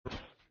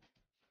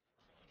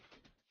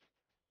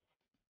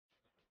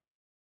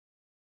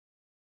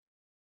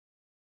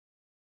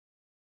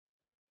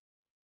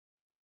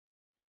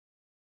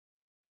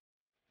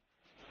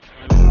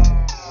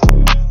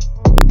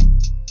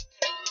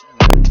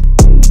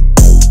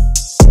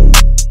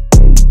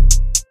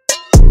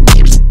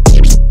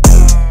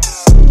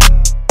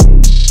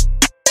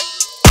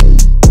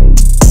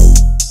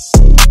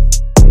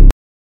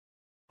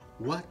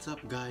What's up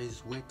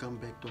guys, welcome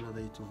back to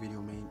another YouTube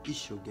video, man.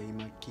 It's your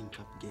gamer King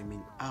Cap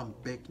Gaming. I'm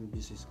back in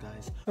business,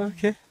 guys.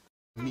 Okay.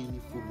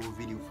 Mini football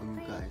video for you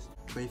guys.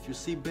 But if you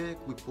see back,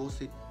 we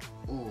posted,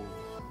 I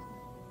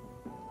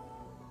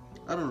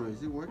don't know,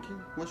 is it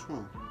working? What's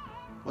wrong?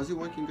 Was it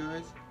working,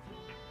 guys?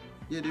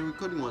 Yeah, the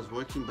recording was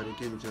working, but the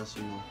game just,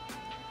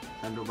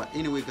 but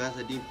anyway guys,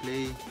 I didn't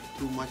play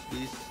too much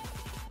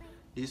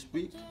this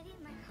week,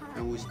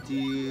 and we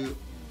still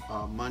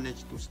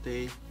managed to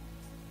stay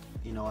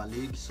in our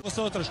league. So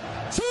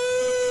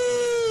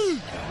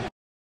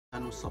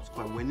channel,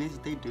 subscribe.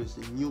 Wednesday there's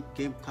a new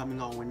game coming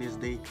out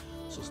Wednesday,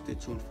 so stay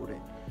tuned for that.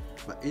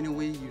 But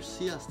anyway, you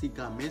see I still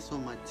got Messi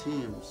on my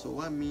team, so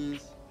that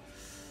means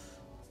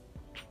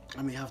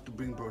I may have to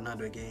bring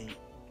Ronaldo again.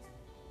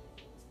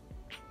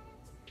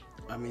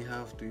 I may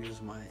have to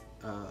use my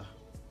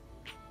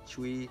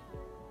three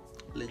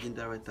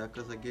legendary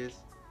attackers, I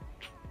guess.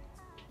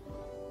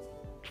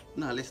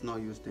 Nah, let's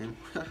not use them.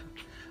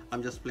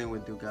 I'm just playing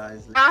with you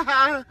guys.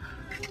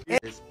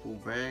 Let's pull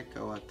back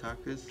our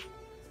attackers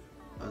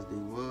as they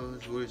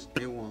was. Where's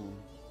A1?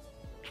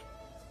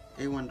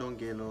 A1, don't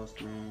get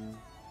lost, man.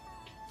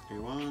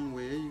 A1,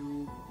 where are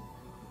you?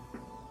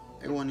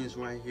 A1 is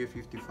right here,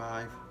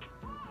 55.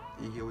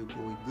 And here we go,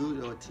 we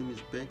good. Our team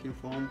is back in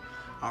form.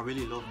 I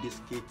really love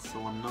this kit, so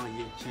I'm not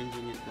yet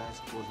changing it,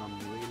 guys, because I'm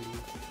really,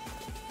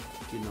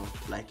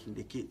 liking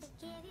the kit.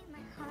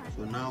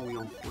 So now we're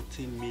on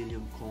 14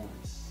 million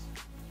coins.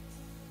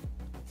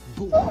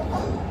 Boom!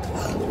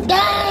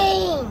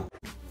 Dang!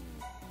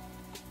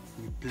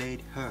 We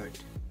played hard.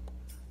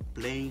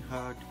 Playing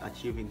hard,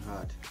 achieving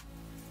hard.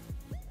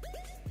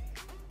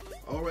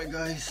 Alright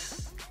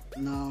guys,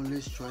 now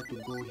let's try to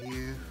go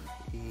here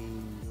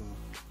in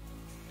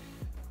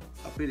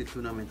I played the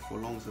tournament for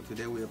long, so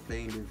today we are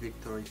playing the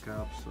Victory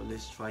Cup. So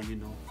let's try,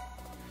 to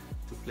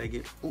play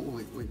it. Oh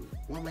wait,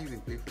 why am I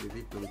even playing for the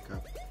Victory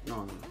Cup?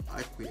 No,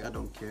 I quit. I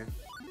don't care.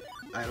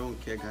 I don't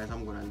care, guys.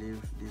 I'm gonna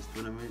leave this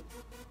tournament.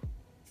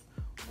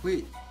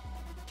 Quit.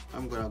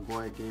 I'm gonna go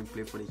again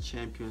play for the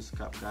Champions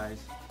Cup,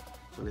 guys.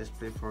 So let's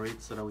play for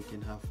it so that we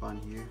can have fun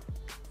here.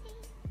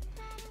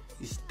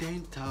 It's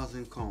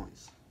 10,000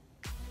 coins.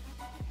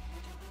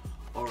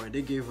 Alright,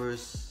 they gave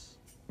us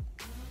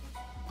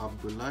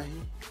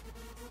Abdullahi.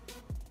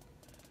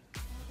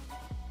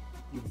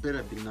 You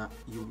better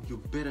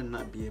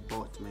not be a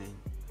bot, man.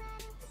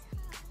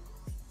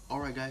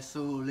 Alright guys,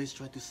 so let's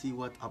try to see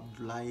what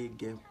Abdullahi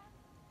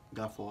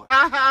got for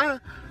us.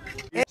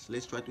 So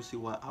let's try to see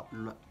what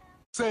Abdullahi.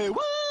 Say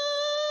what?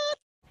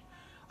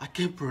 I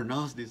can't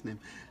pronounce this name.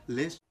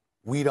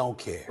 We don't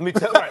care. Let me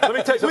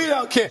tell you. We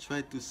don't care.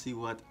 Try to see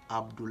what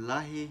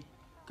Abdullahi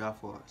got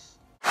for us.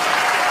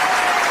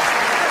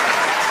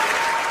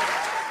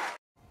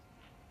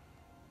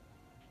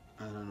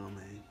 I don't know,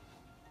 man.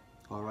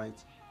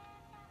 Alright.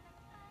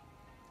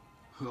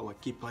 Our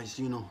keeper is,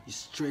 he's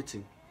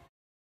straighting.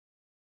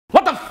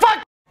 What the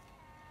fuck?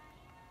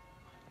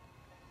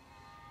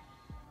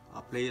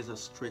 Our players are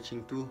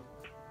stretching too.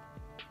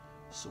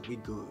 So we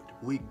good.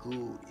 We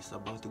good. It's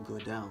about to go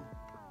down.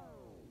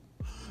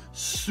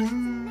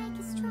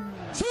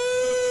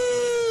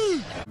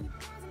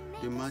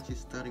 The match is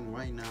starting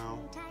right now.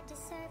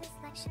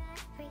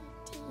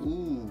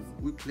 Ooh,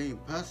 we playing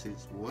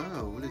passes.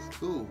 Wow, let's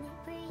go.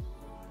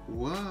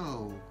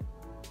 Wow.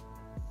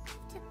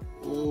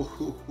 Oh,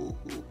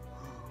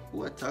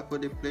 what tackle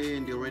they play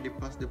and they already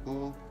passed the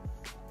ball.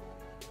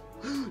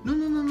 No.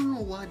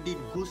 What did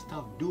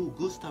Gustav do?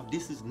 Gustav,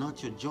 this is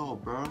not your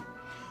job, bro.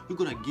 You're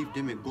gonna give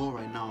them a goal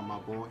right now, my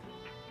boy.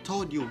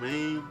 Told you,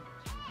 man.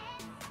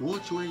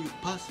 Watch where you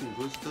passing,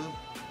 Gustav.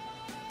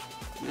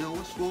 Man,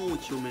 what's wrong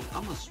with you, man?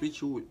 I'm gonna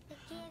switch you.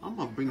 I'm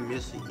gonna bring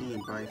Messi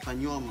in, bro. If I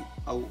knew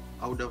I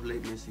would have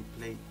let Messi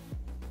play.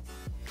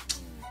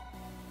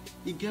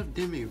 He gave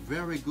them a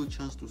very good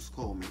chance to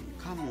score, man.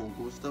 Come on,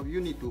 Gustav.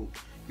 You need to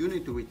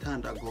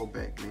return that goal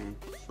back, man.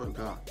 For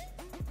God.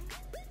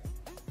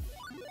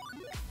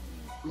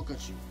 Look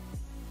at you.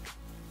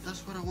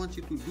 That's what I want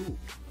you to do.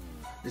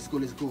 Let's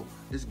go,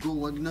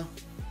 Wagner.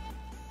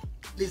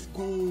 Let's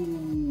go.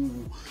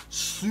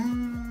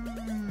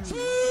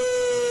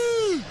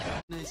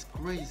 It's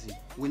crazy.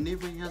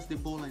 Whenever he has the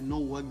ball, I know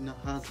Wagner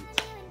has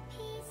it.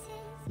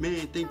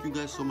 Man, thank you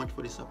guys so much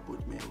for the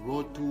support, man.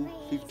 Road to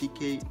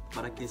 50k,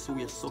 but I can see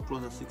we are so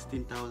close at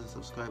 16,000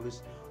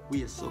 subscribers.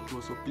 We are so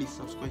close, so please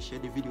subscribe, share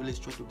the video. Let's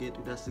try to get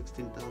to that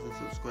 16,000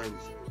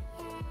 subscribers.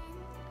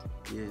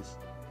 Yes.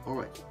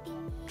 Alright.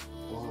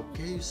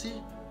 Okay, you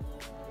see?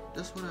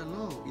 That's what I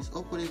love. His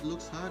opponent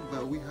looks hard,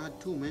 but we hard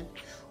too, man.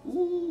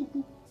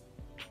 Ooh.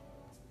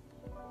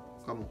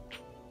 Come on.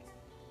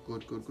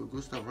 Good.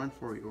 Gustav, run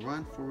for it.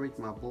 Run for it,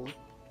 my boy.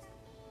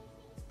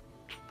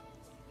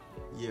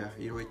 Yeah,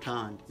 he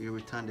returned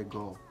the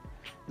goal.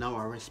 Now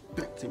I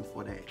respect him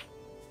for that.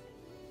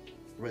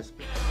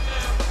 Respect.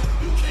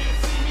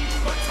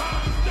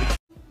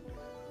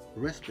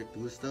 Respect,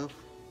 Gustav.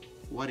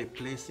 What a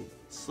placing.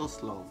 So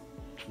slow.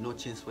 No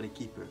chance for the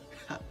keeper.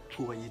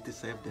 Who are you to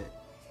save that?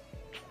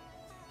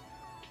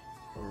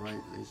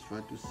 Alright, let's try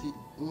to see.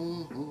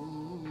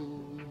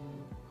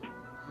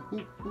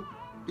 Ooh.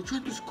 They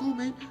trying to score,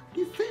 man.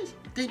 Defense.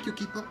 Thank you,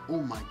 keeper.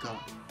 Oh my god.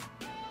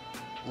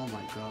 Oh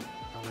my god.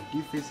 Our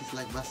defense is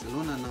like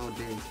Barcelona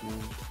nowadays,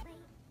 man.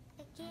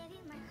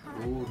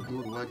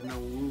 Good, Wagner.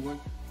 Good.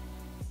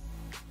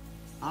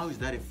 How is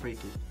that a free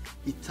kick?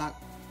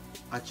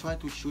 I tried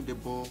to shoot the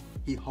ball.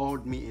 He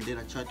hauled me, and then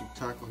I tried to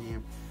tackle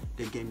him.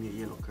 They gave me a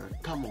yellow card.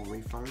 Come on,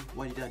 referee.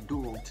 What did I do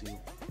wrong to you?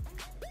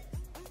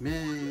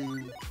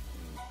 Man.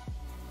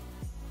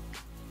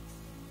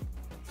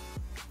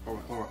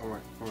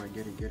 Alright.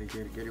 Get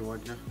it,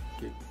 Wagner.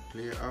 Get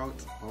clear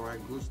out. Alright,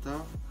 good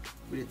stuff.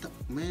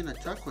 Man, I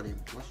tackled him.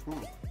 What's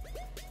wrong?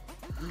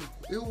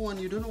 Everyone,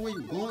 you don't know where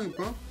you're going,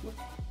 bro.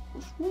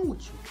 What's wrong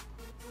with you?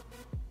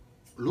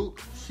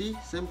 Look, see,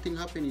 same thing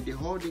happening. They're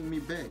holding me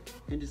back,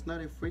 and it's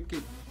not a free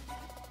kick.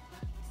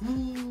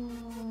 Ooh,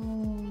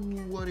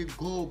 what a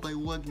goal by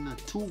Wagner.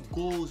 2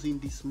 goals in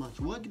this match.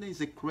 Wagner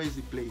is a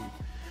crazy player.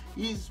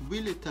 He's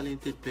really a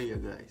talented player,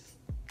 guys.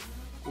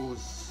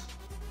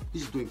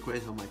 He's doing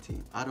crazy on my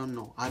team. I don't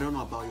know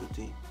about your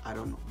team. I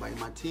don't know. But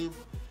my team,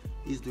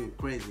 he's doing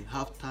crazy.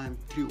 Halftime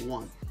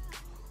 3-1.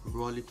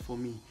 Roll it for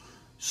me.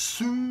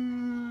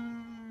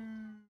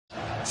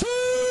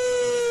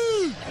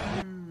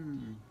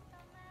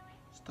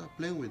 Stop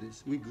playing with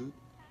this. We good.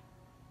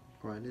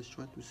 Alright, let's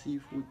try to see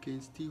if we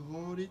can still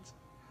hold it.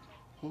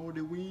 Hold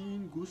the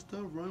win.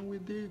 Gustav, run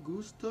with it.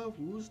 Gustav.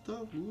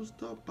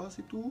 Pass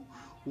it to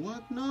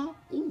Wagner.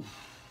 Ooh,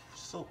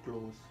 so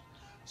close.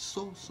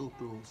 So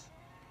close.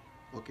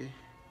 Okay.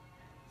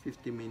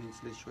 15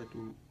 minutes. Let's try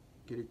to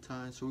get it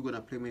time. So we're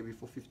gonna play maybe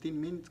for 15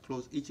 minutes.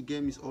 Close. Each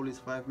game is always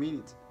 5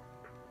 minutes.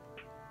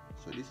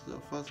 So this is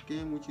our first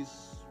game, which is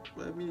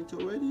 5 minutes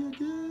already, I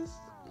guess.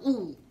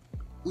 Ooh,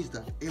 who is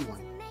that? A1.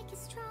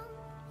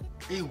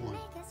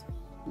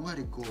 What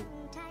a goal.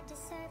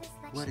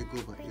 What a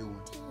goal by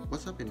A1.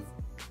 What's happening?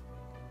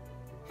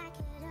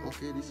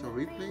 Okay, these are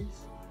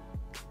replays.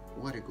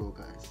 What a goal,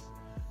 guys.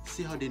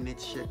 See how the net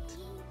shaped.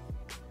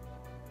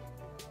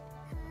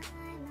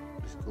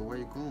 Let's go. Where are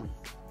you going?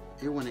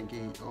 A1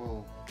 again.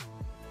 Oh,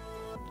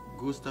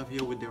 Gustav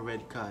here with the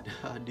red card.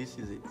 This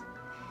is it.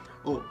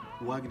 Oh,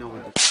 Wagner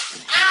with the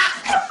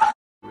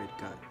red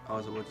card. I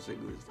was about to say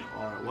Gustav.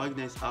 Alright,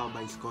 Wagner is out,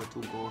 but he scored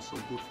 2 goals, so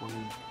good for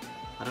him.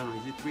 I don't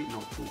know, is it 3? No,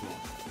 2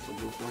 goals. So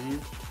good for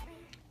him.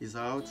 He's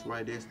out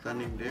right there,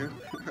 standing there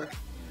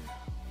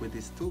with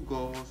his 2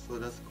 goals. So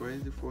that's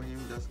crazy for him.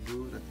 That's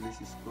good. At least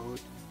he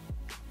scored.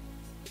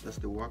 That's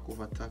the work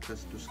of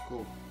attackers to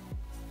score.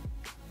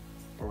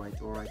 Alright.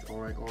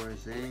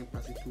 Zane,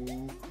 pass it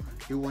to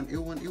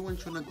A1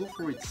 trying to go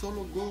for it.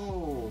 Solo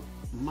goal.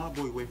 My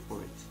boy went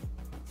for it.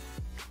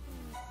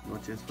 No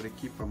chance for the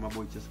keeper. My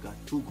boy just got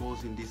 2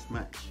 goals in this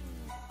match.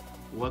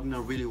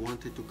 Wagner really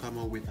wanted to come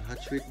out with a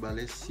hat-trick, but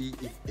let's see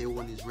if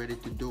A1 is ready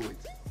to do it.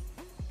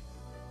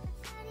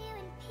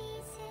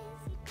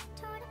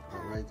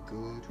 Alright,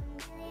 good.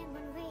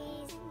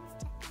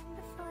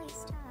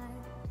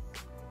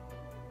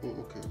 Oh,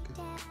 okay.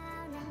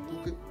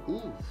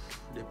 Ooh,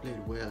 they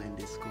played well and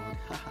they scored.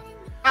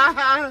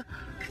 Alright,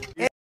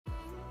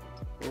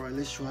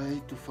 let's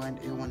try to find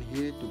A1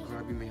 here to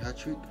grab him a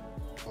hat-trick.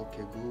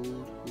 Okay,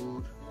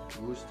 good.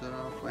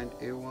 Gustav, find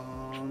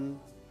A1.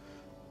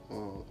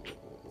 Oh,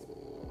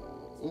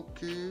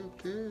 okay.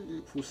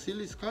 Fusil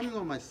is coming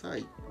on my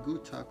side.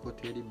 Good tackle,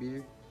 Teddy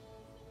Bear.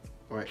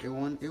 Alright,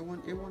 A1.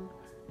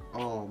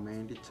 Oh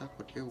man, they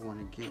tackled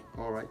A1 again.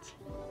 Alright.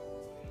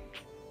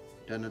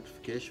 That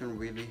notification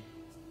really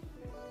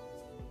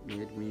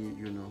made me,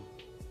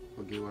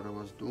 forget what I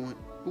was doing.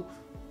 Oof.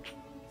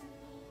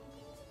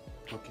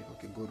 Okay,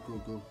 good.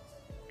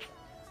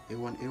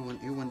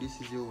 A1,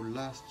 this is your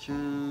last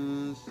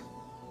chance.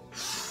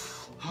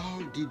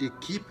 How did the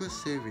keeper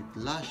save it?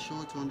 Last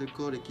shot on the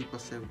goal, the keeper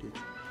saved it.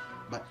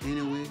 But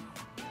anyway,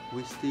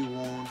 we still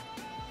won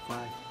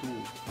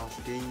 5-2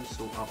 first game.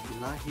 So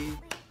Abdullahi,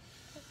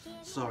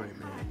 sorry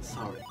man,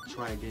 sorry.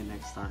 Try again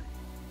next time.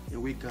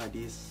 And we got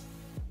these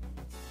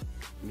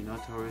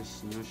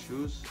Minotaurus new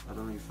shoes. I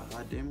don't know if I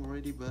had them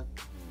already, but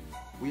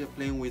we are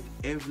playing with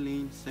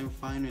Evelyn, same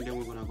final, and then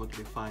we're gonna go to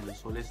the final.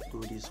 So let's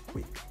do this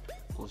quick,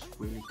 because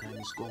really time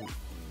is gone.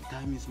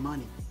 Time is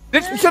money.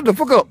 Shut the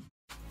fuck up.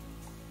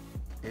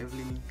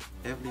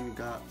 Evelyn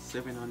got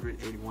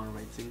 781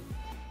 rating,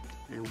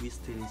 and we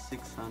stay in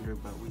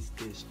 600, but we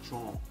stay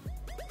strong.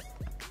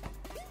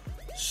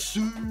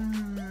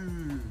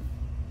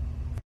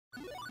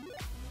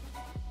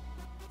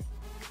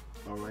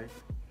 Alright,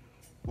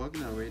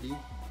 Wagner ready.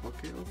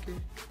 Okay.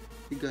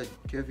 He got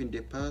Kevin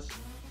the pass.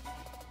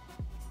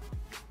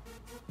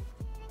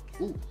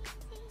 Ooh.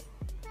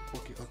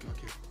 Okay.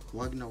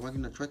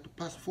 Wagner tried to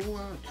pass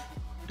forward.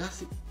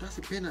 That's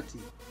a penalty.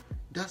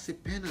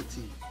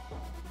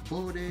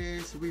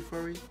 Borders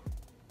referee.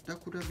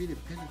 That could have been a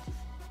penalty.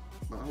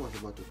 But I was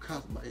about to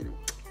cast, but anyway.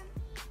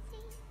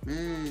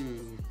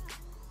 Man,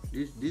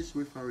 this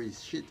referee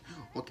is shit.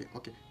 Okay.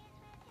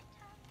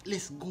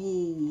 Let's go,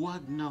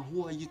 Wagner.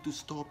 Who are you to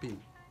stop him?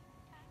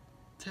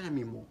 Tell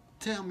me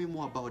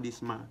more about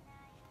this man.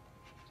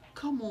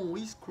 Come on,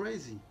 he's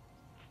crazy.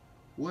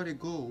 What a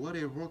goal, what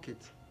a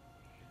rocket.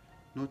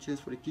 No chance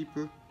for the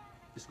keeper.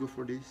 Let's go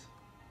for this.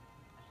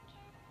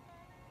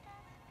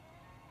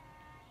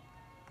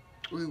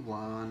 We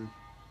won.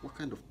 What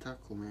kind of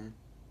tackle, man?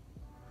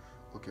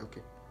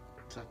 Okay.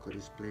 Tackle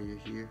this player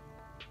here.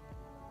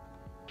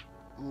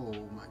 Oh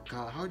my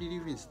god, how did he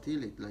even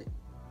steal it? Like,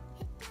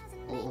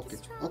 oh,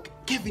 okay.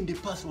 Giving the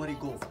pass where he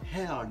go.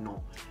 Hell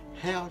no.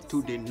 Hell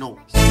to the no.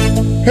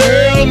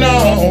 Hell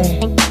no.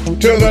 To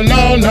the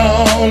no,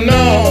 no,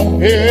 no.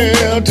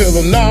 Hell to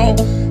the no.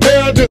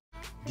 Hell to.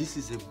 This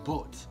is a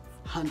bot.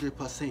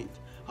 100%.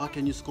 How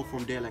can you score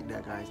from there like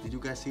that, guys? Did you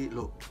guys see it?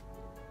 Look.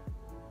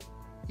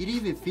 It didn't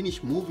even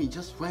finish moving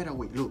just right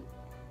away. Look.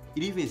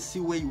 It didn't even see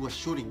where you were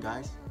shooting,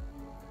 guys.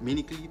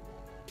 Mini clip.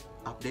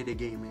 Update the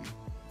game, man.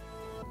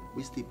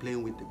 We still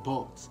playing with the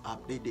bots.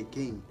 Update the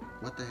game.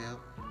 What the hell?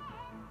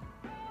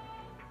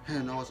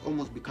 And I was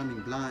almost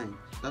becoming blind.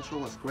 That shot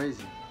was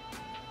crazy.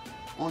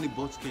 Only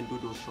bots can do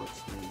those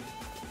shots, man.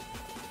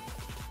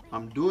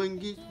 I'm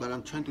doing it, but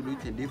I'm trying to do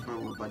it a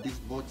different way. But these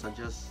bots are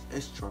just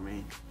extra,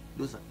 man.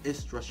 Those are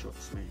extra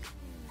shots, man.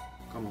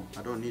 Come on,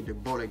 I don't need the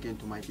ball again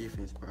to my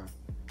defense, bro.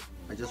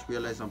 I just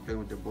realized I'm playing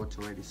with the bots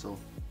already, so.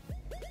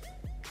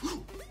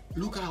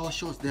 Look at our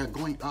shots, they're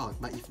going out.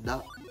 But if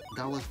that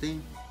was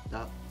in,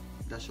 that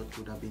shot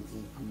could have been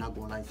in. I'm not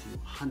gonna lie to you,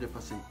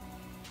 100%.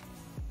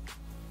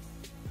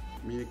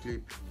 Mini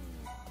clip,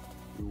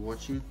 you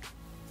watching?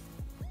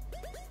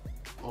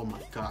 Oh my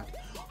god,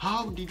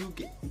 how did you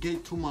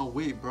get to my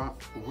way, bro?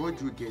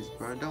 Rodriguez,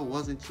 bro, that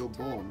wasn't your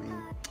ball,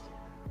 man.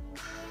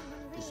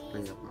 This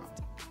player, bro.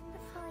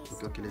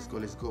 Okay, let's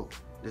go.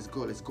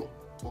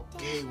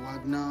 Okay,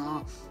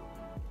 Wagner,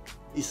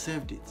 he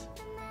saved it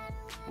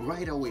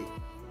right away.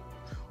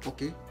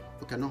 Okay,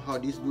 I know how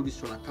this dude is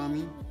trying to come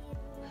in.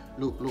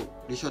 Look,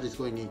 the shot is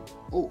going in.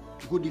 Oh,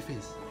 good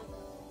defense.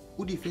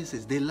 Good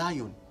defenses, the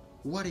Lion.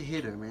 What a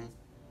header, man.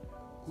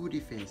 Good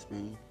defense,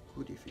 man.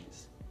 Good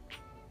defense.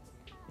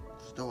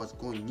 That was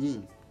going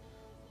in.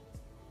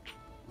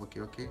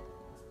 Okay.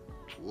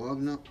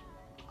 Wagner.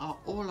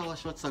 All our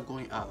shots are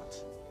going out.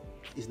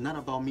 It's not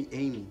about me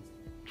aiming.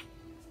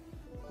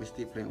 We're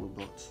still playing with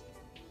bots.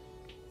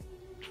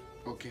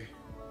 Okay.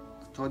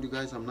 I told you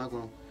guys I'm not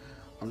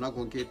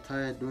gonna get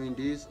tired doing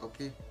this.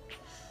 Okay.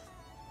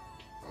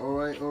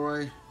 Alright,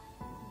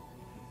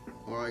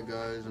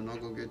 guys, I'm not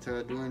gonna get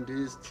tired doing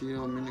this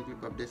till mini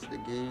clip updates the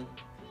game.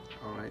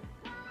 Alright.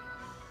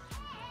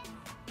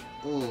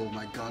 Oh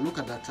my god, look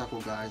at that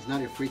tackle, guys.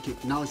 Not a free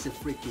kick, now it's a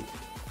free kick.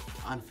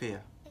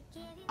 Unfair,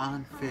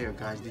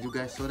 guys. Did you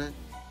guys saw that?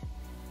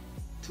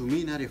 To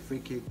me, not a free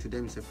kick, to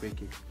them it's a free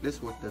kick.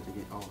 Let's watch that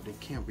again. Oh, they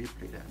can't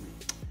replay that, man.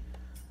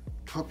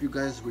 Hope you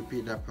guys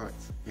repeat that part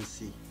and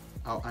see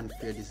how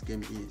unfair this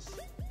game is.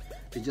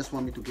 They just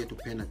want me to get to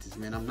penalties,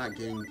 man. I'm not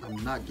getting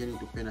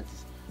to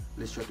penalties.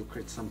 Let's try to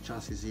create some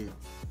chances here.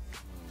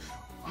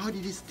 How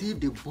did he steal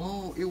the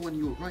ball? A1,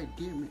 you're right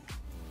there, man.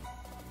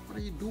 What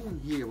are you doing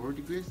here,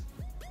 Rodriguez?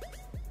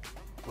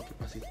 Okay,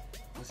 pass it.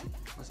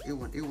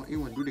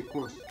 A1, do the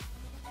cross.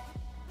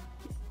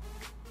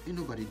 Ain't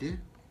nobody there.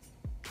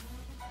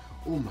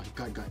 Oh my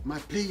god, guys, my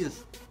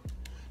players.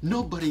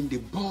 Nobody in the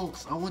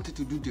box. I wanted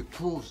to do the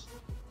cross.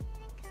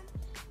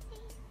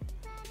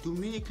 To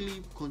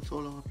immediately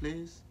control our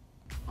players.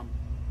 I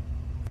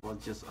was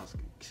just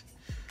asking.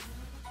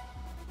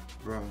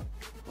 Bruh.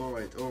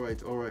 Alright.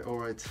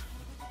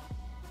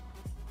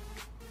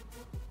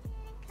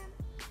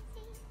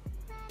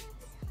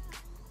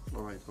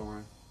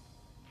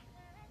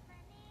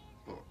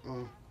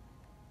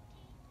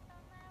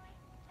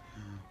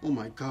 Oh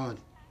my god.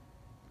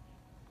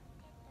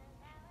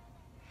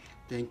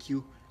 Thank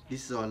you.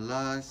 This is our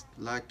last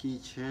lucky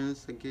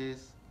chance, I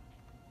guess.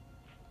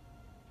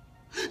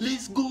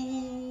 Let's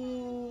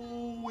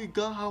go! We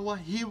got our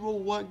hero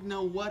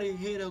Wagner. What a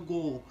header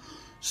goal!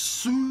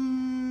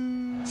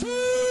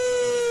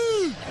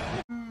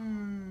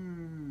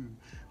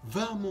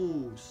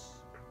 Vamos!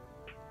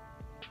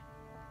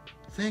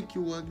 Thank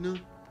you, Wagner.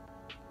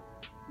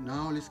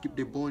 Now let's keep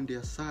the ball on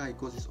their side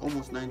because it's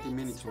almost 90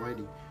 minutes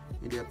already.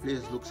 And their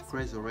players looks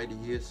crazy already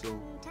here, so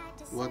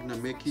Wagner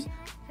make it.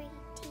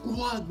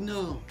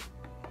 Wagner!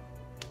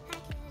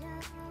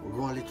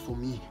 Roll it for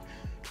me.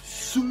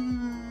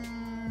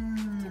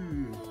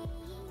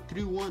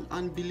 3-1,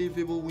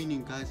 unbelievable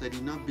winning, guys. I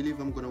did not believe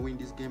I'm gonna win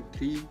this game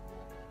 3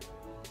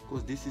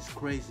 because this is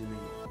crazy, man.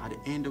 At the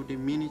end of the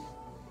minute,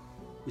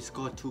 we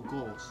scored 2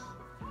 goals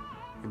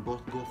and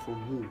both go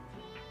from who?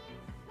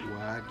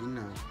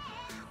 Wagner.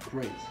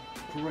 Crazy.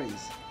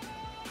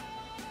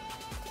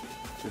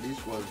 So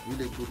this was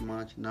really good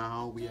match.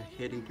 Now we are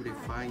heading to the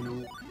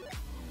final.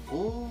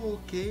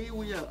 Okay,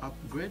 we are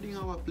upgrading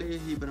our player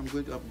here, but I'm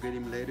going to upgrade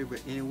him later.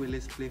 But anyway,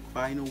 let's play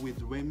final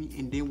with Remy,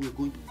 and then we're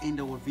going to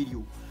end our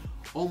video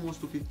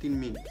almost to 15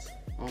 minutes.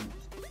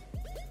 Almost.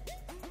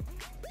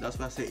 That's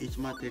why I say each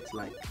match takes,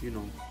 like,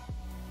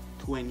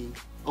 20.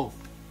 Oh,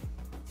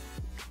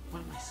 what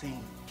am I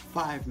saying?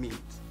 5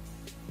 minutes.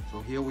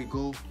 So here we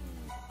go.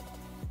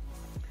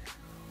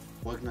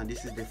 Wagner,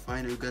 this is the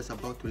final. You guys are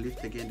about to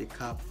lift again the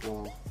cup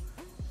for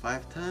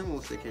 5th time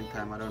or 2nd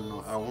time. I don't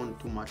know. I want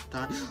too much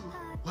time.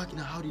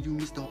 Wagner, how did you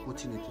miss the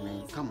opportunity,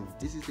 man? Come on,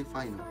 this is the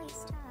final.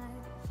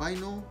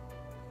 Final?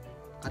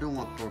 I don't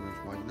want problems,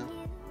 Wagner.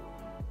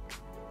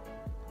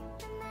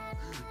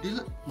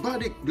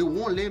 They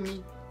won't let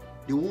me.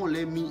 They won't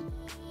let me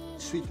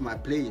switch my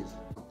players.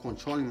 I'm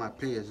controlling my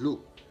players.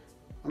 Look,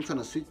 I'm trying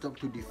to switch up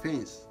to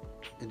defense,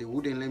 and they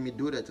wouldn't let me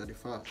do that at the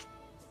first.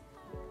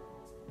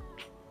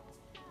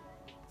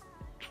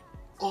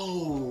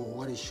 Oh,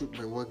 what a shoot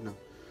by Wagner.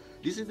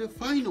 This is the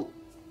final.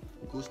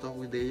 Gustav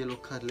with the yellow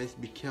card. Let's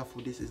be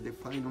careful. This is the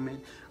final,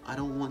 man. I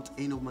don't want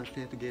any of my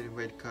players to get a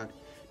red card.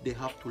 They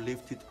have to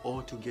lift it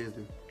all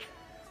together.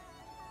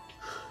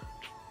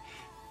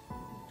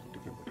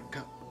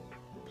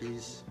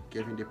 Please,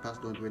 Kevin, the pass,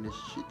 don't do any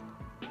shit.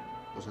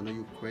 Because I know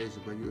you're crazy,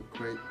 but you're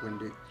crazy when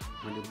the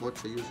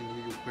bots are using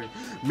you, you're crazy.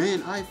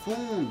 Man,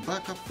 iPhone,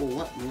 back up for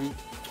what, man?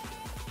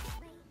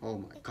 Oh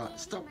my god,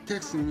 stop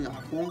texting me,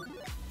 iPhone.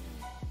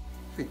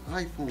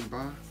 iPhone,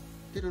 bro.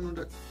 They don't know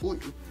that. Oh,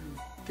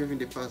 Kevin,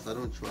 the pass, I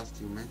don't trust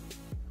you, man.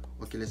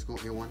 Okay, let's go,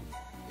 A1.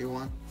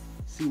 A1.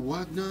 See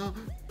Wagner.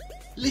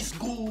 Let's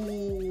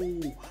go.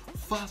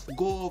 First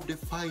goal of the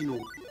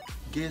final.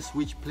 Guess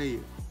which player?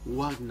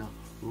 Wagner.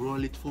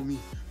 Roll it for me.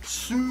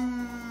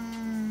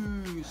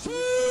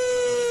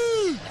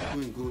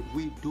 Doing good.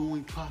 We're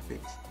doing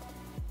perfect.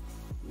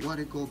 What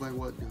a goal by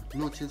Wagner.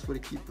 No chance for the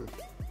keeper.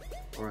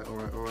 Alright.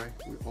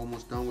 We're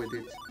almost done with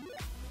it.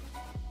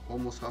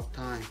 Almost half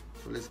time.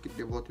 So let's keep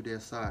the ball to their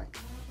side.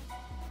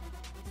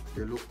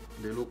 They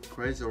look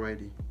crazy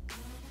already.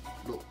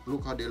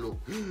 Look how they look.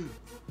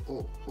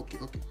 Oh, okay.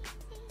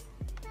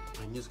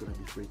 I knew it's gonna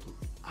be free kick.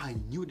 I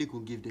knew they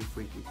could give them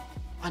free kick.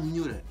 I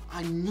knew that.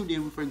 I knew the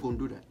referee gonna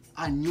do that.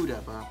 I knew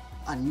that, bro.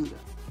 I knew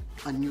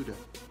that.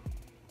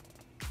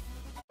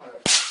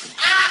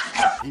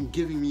 And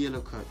giving me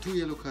yellow card. 2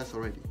 yellow cards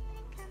already.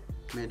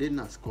 Man, they're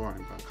not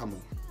scoring, bro. Come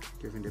on.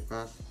 Giving the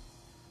pass.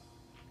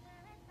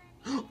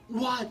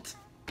 What?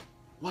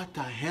 What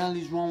the hell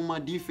is wrong with my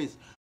defense?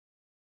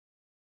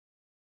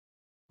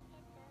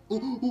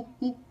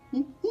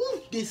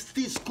 They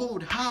still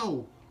scored.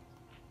 How?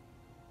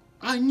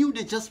 I knew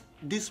this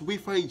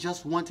referee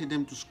just wanted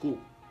them to score.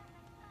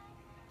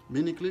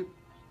 Mini clip.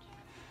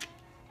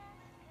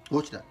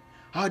 Watch that.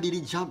 How did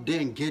he jump there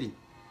and get it?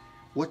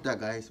 Watch that,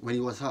 guys. When he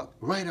was out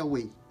right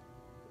away.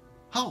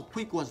 How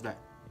quick was that?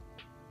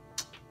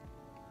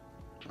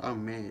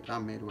 I'm mad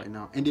right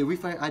now. And the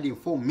referee added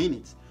 4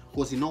 minutes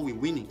because we're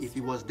winning. If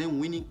it was them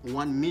winning,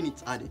 1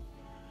 minute added.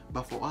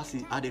 But for us,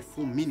 he added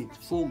 4 minutes.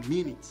 4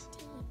 minutes.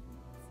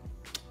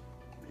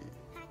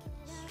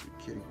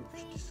 Man,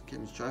 this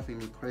game is driving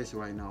me crazy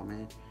right now,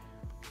 man.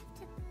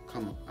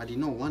 Come on. I did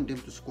not want them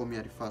to score me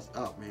at the first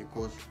up, man,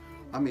 because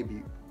I may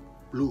be.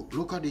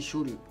 Look how they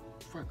shooting.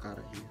 Fuck out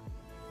of here.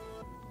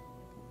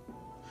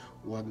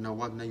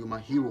 Wagner, you're my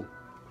hero.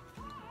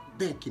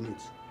 Back in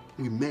it.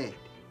 We mad.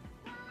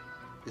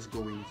 Let's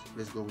go win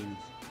it.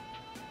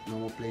 No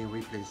more playing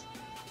replays.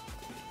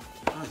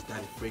 How's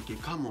that a free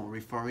kick? Come on,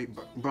 referee.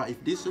 Bro,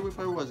 if this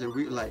referee was a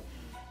real, like,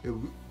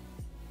 I'm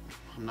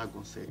not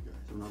gonna say it,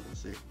 guys. I'm not gonna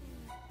say it.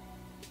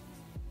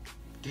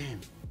 Damn.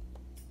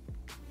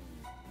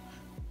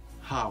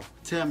 How?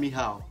 Tell me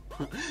how.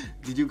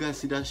 Did you guys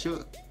see that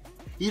shot?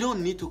 You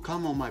don't need to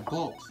come on my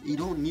box. You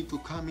don't need to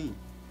come in.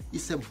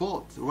 It's a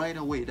bot right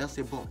away. That's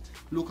a bot.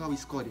 Look how he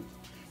scored it.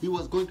 He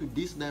was going to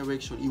this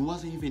direction. He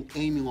wasn't even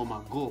aiming on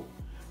my goal.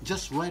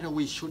 Just right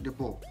away shoot the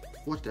ball.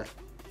 Watch that.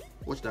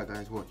 Watch that,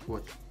 guys.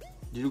 Watch.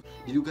 Did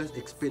you guys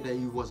expect that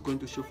he was going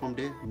to shoot from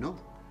there? No.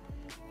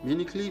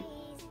 Mini clip.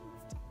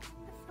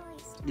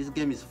 This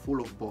game is full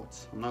of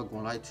bots. I'm not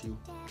gonna lie to you.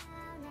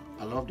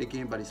 I love the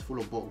game, but it's full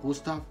of bots.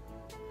 Gustav.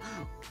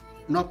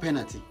 No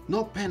penalty.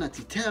 No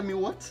penalty. Tell me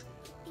what?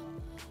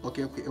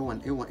 Okay.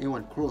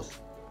 A1 cross.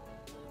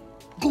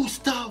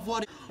 Gustav,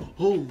 what?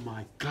 Oh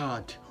my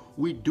God.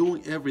 We're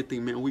doing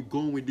everything, man. We're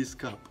going with this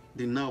cup.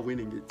 They're now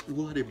winning it.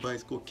 What a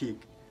bicycle kick.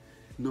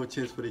 No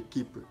chance for the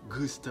keeper.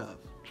 Gustav.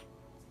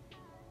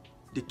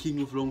 The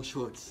king of long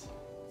shots.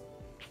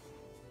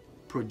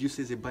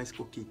 Produces a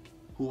bicycle kick.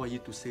 Who are you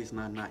to say it's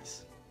not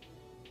nice?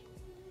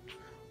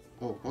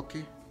 Oh,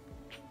 okay.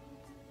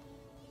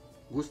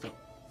 Gustav.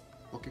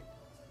 Okay.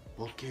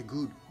 Okay,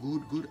 good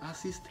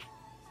assist.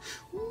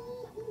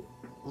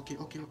 Okay,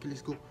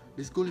 let's go,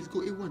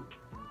 A1.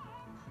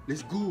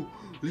 Let's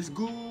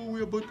go,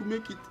 we're about to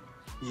make it.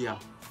 Yeah,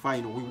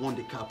 final, we won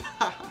the cup.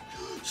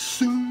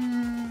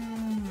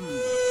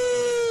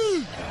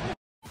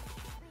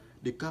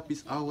 The cup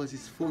is ours,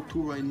 it's 4-2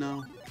 right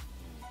now.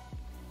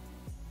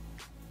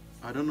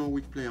 I don't know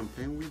which player I'm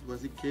playing with.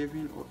 Was it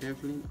Kevin or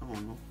Evelyn? I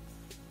don't know.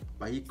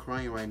 But he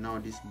crying right now,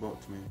 this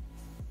bot, man.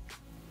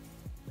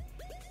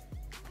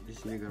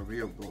 This nigga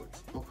real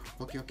bot. Oh,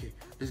 okay.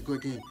 Let's go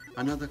again.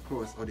 Another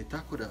cross. Oh, they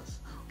tackled us.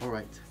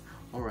 Alright.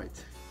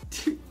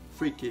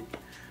 Free kick.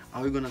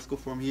 Are we gonna score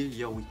from here?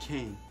 Yeah, we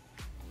can.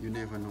 You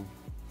never know.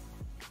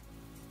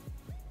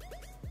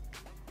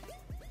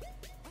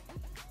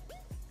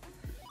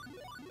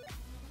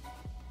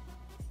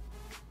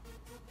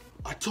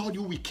 I told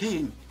you we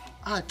can.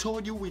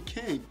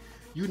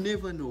 You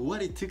never know.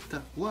 What a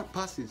TikTok. What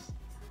passes.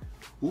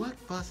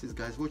 What passes,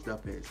 guys? Watch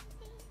that pass.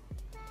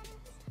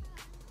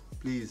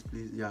 Please,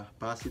 please, yeah.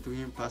 Pass it to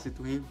him. Pass it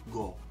to him.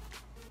 Go.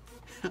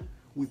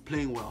 We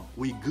playing well.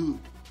 We good.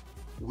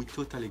 We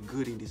totally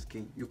good in this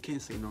game. You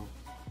can't say no.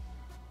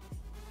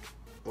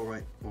 All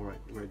right.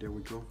 Right there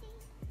we go.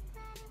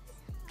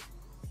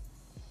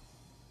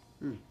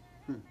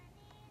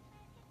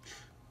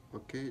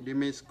 Okay, they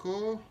may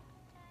score,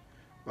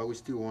 but we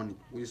still want it.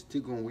 We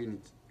still gonna win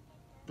it.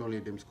 Don't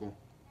let them score.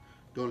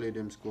 Don't let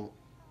them score.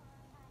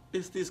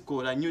 They still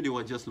scored. I knew they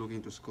were just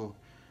looking to score.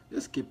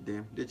 Just keep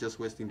them. They're just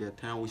wasting their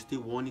time. We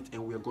still want it,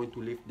 and we are going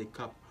to lift the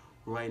cup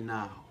right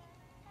now.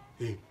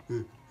 Hey,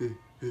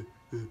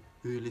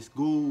 let's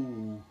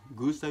go.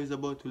 Gustav is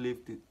about to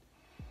lift it.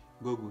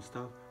 Go,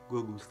 Gustav.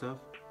 Go, Gustav.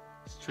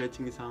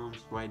 Stretching his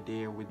arms right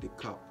there with the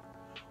cup.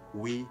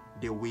 We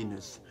the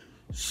winners.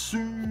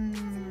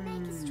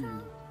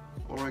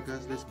 Alright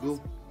guys, let's go.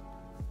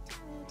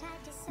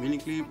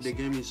 Miniclip, the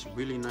game is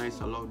really nice.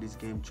 I love this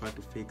game. Try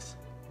to fix,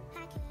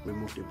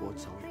 remove the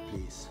bots away,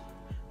 please.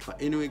 But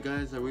anyway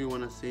guys, I really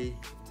want to say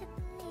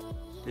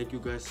thank you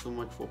guys so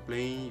much for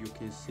playing. You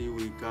can see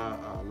we got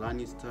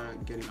Lannister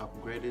getting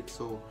upgraded,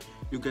 so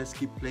you guys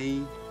keep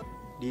playing.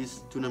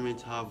 These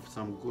tournaments have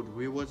some good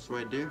rewards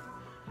right there,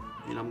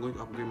 and I'm going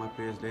to upgrade my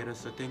players later.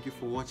 So thank you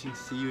for watching.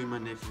 See you in my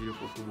next video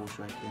for Football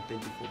Strike, and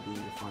thank you for being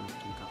a fan of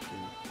King Captain.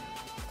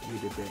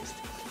 You're the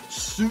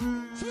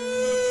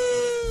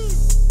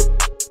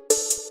best.